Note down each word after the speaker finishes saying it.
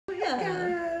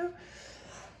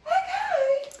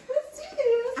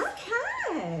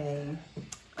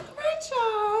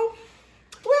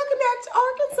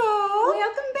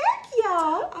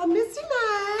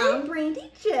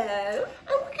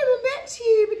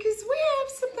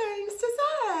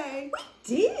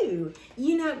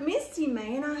You know, Misty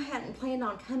May and I hadn't planned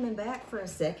on coming back for a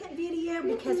second video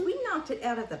because we knocked it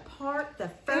out of the park the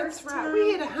first time.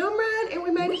 We hit a home run and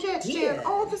we made a touchdown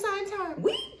all at the same time.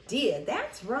 We did,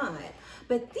 that's right.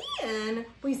 But then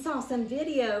we saw some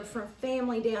video from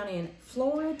family down in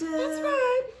Florida. That's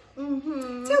right.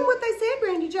 Mm-hmm. Tell them what they said,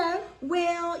 Brandi Jo.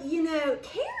 Well, you know,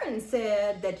 Karen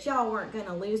said that y'all weren't going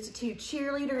to lose to 2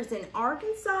 cheerleaders in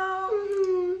Arkansas.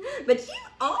 But you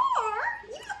are.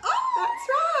 You are. That's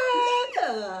right.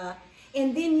 Yeah.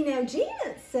 And then, you know,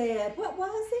 Janet said, what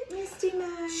was it, Misty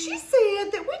May? She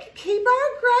said that we could keep our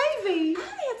gravy. Oh,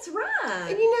 that's right.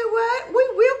 And you know what? We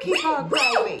will keep our gravy.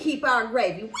 We will keep our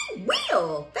gravy. We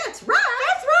will. That's right.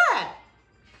 That's right.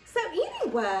 So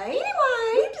anyway,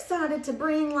 we decided to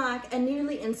bring like a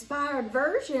newly inspired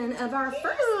version of our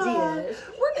first dish.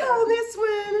 We're calling this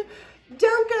one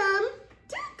Dunkum.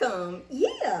 Dunkum,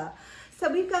 yeah. So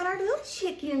we've got our little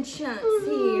chicken chunks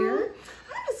here.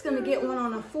 I'm just gonna get one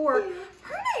on a fork.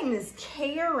 Her name is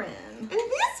Karen. And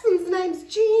this one's name's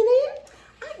Janet.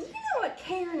 You know what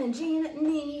Karen and Janet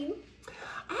need?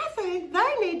 I think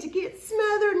they need to get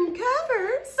smothered and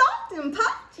covered. Sopped and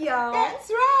popped, y'all. That's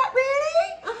right,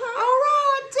 ready? All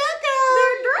right, Dunkum.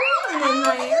 They're drowning in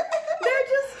there. They're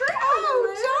just drowning in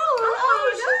there.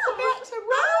 She's about to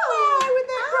run away with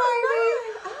that gravy.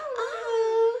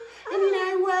 And you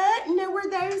know what? You know where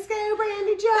those go,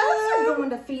 Brandi Jo? Those are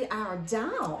going to feed our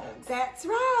dogs. That's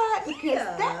right,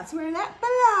 because that's where that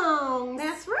belongs.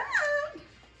 That's right.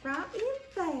 Right in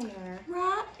there.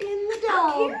 Right in the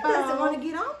dog bowl. Karen doesn't want to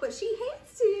get off, but she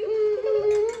has to.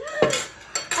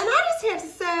 And I just have to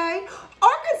say,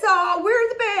 Arkansas, we're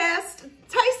the best.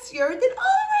 Tastier than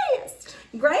all the rest.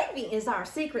 Gravy is our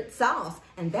secret sauce,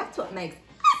 and that's what makes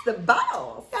us the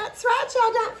boss. That's right,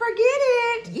 y'all. Don't forget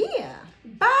it. Yeah.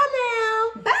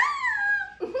 Bye now. Bye.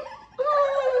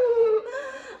 Oh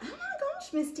my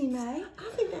gosh, Misty May.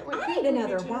 I think that went I need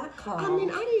another white claw. I mean,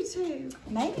 I do too.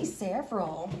 Maybe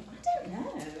several. I don't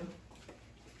know.